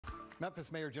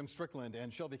Memphis Mayor Jim Strickland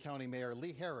and Shelby County Mayor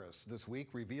Lee Harris this week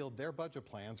revealed their budget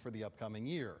plans for the upcoming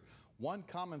year. One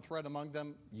common thread among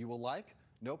them you will like: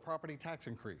 no property tax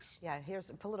increase. Yeah,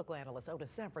 here's political analyst Otis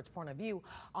Sanf's point of view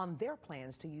on their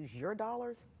plans to use your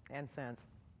dollars and cents.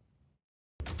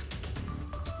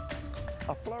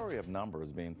 A flurry of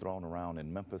numbers being thrown around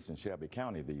in Memphis and Shelby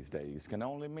County these days can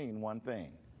only mean one thing: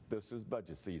 this is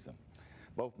budget season.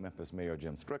 Both Memphis Mayor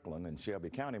Jim Strickland and Shelby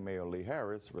County Mayor Lee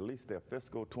Harris released their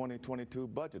fiscal 2022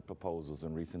 budget proposals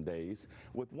in recent days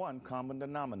with one common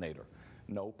denominator: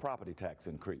 no property tax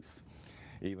increase.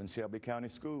 Even Shelby County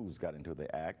schools got into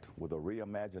the act with a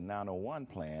Reimagine 901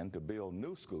 plan to build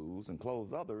new schools and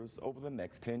close others over the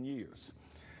next 10 years.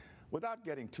 Without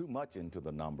getting too much into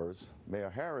the numbers, Mayor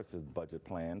Harris's budget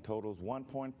plan totals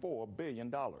 $1.4 billion,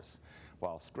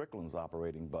 while Strickland's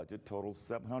operating budget totals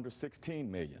 $716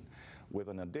 million, with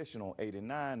an additional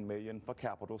 $89 million for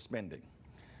capital spending.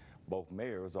 Both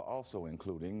mayors are also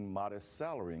including modest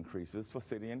salary increases for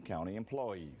city and county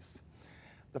employees.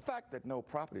 The fact that no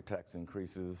property tax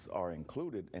increases are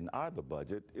included in either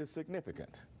budget is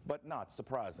significant, but not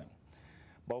surprising.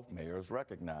 Both mayors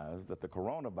recognize that the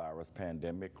coronavirus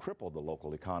pandemic crippled the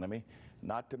local economy,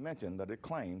 not to mention that it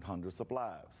claimed hundreds of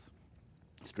lives.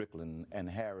 Strickland and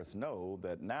Harris know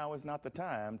that now is not the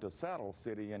time to saddle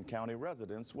city and county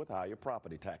residents with higher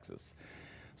property taxes.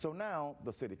 So now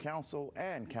the City Council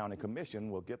and County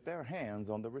Commission will get their hands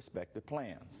on the respective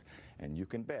plans, and you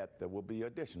can bet there will be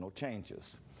additional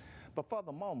changes. But for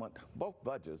the moment, both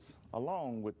budgets,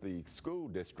 along with the school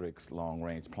district's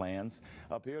long-range plans,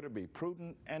 appear to be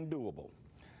prudent and doable.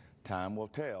 Time will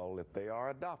tell if they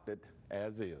are adopted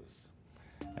as is.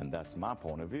 And that's my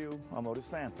point of view. I'm Otis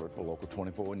Sanf for Local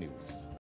 24 News.